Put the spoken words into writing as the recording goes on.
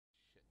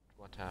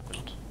What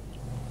happened?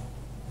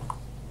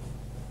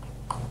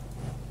 Oh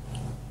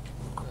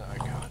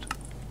god.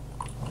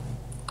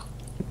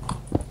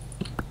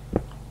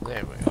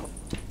 There we go.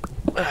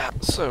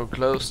 So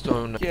close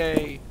to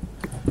yay!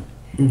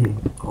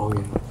 Oh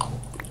yeah.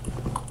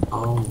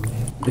 Oh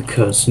yeah.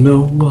 Because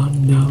no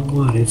one knows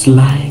what it's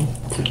like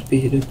to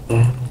be the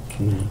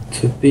Batman,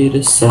 to be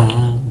the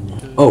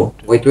Sandman. Oh,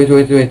 wait.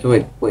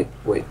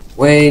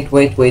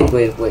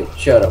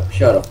 Shut up.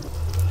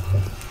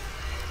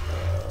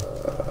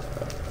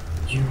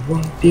 You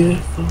are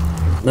beautiful.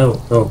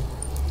 No.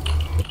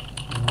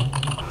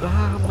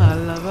 Ah, my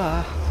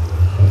lover.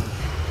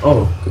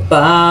 Oh,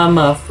 goodbye,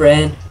 my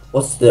friend.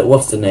 What's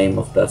the name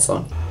of that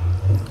song?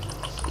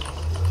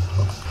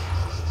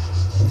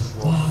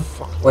 Oh,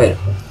 fuck. Wait.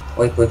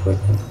 I'm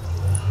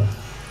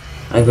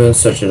going to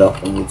search it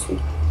up on YouTube.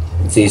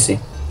 It's easy.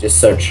 Just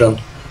search on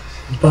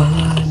By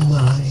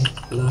My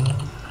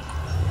Love.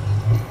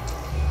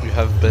 You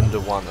have been the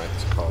one,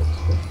 it's called.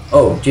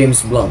 Oh,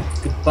 James Blunt.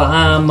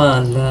 Goodbye, my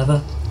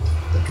lover.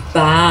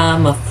 Goodbye,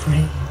 my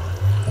friend.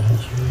 You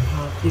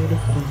are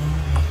beautiful.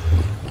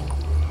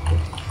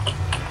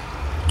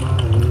 My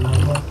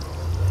lover.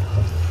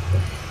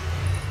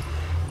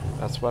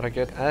 That's what I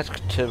get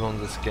active on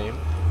this game.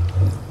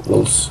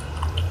 Lulz.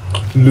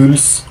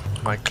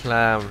 My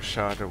clam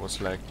charter was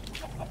like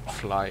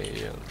fly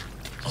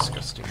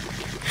disgusting.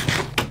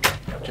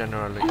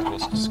 Generally it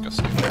was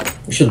disgusting.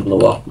 We should blow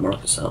up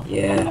Marcus out.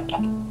 Yeah,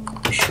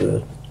 we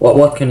should.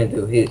 What can he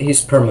do?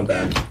 He's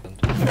permabanned.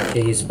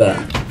 Okay, he's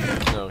banned.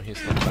 No,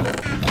 he's not bad.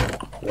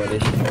 What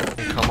is he? He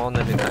can come on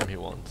anytime he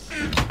wants.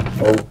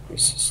 Oh,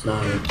 this is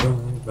not a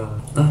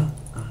drive-by.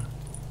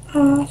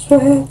 I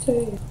swear to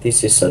you.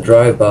 This is a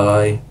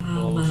drive-by.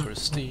 All for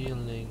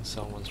stealing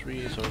someone's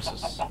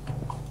resources.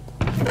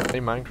 Play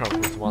Minecraft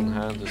with one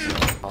hand is a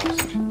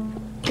task.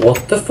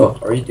 What the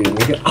fuck are you doing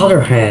with your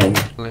other hand?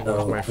 Playing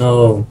No, with my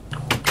no.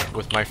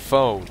 With my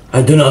phone.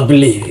 I do not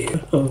believe you.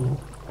 Oh.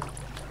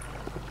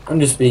 I'm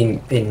just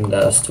being pinned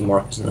as to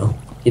Marcus now.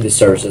 He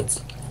deserves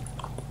it.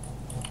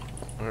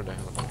 Where the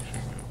hell am I?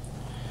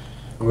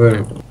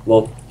 Where?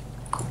 Well.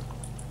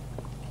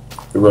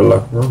 You were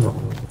like,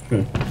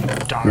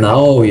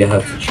 Now you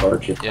have to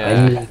charge it. Yeah.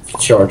 I need to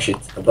charge it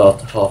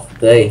about half a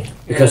day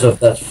because of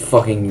that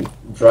fucking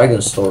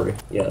dragon story.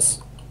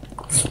 Yes.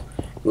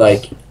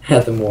 Like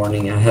at the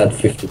morning I had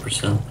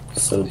 50%.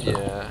 So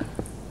Yeah.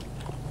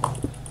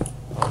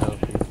 I'll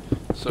help you.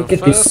 So look at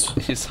first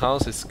this. his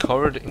house is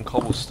covered in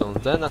cobblestone,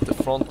 then at the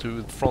front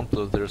door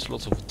there's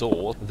lots of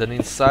doors, then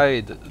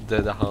inside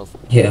the house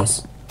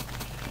Yes.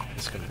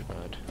 it's gonna be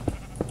bad.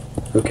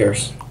 Who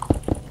cares?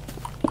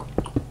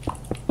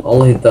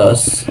 All he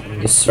does on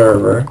his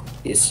server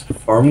is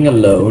farming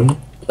alone,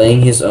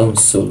 playing his own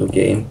solo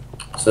game,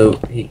 so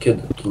he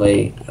could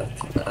play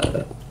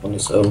on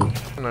his own.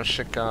 I'm gonna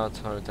check out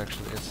how it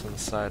actually is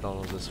inside all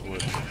of this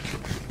wood.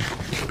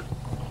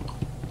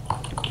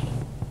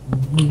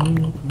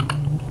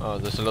 Oh,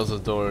 there's a lot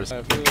of doors.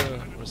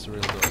 Where's the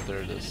real door? There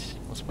it is.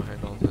 What's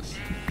behind all this?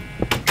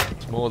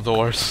 It's more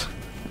doors.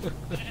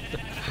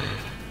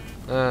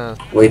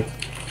 Wait,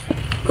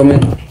 come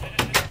in.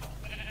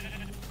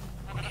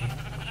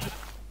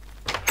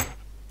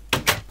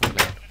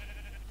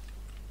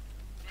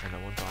 And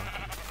I want to argue.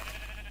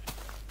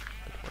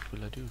 But what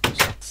will I do to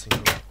that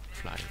single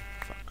flying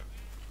fuck?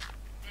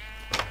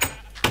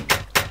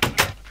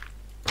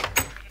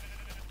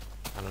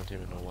 I don't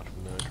even know what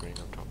murdering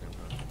I'm talking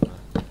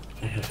about.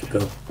 I have to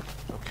go.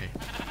 Okay.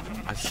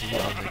 I'll see you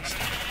all next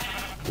time.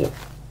 Yep.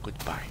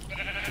 Goodbye.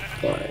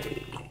 Bye.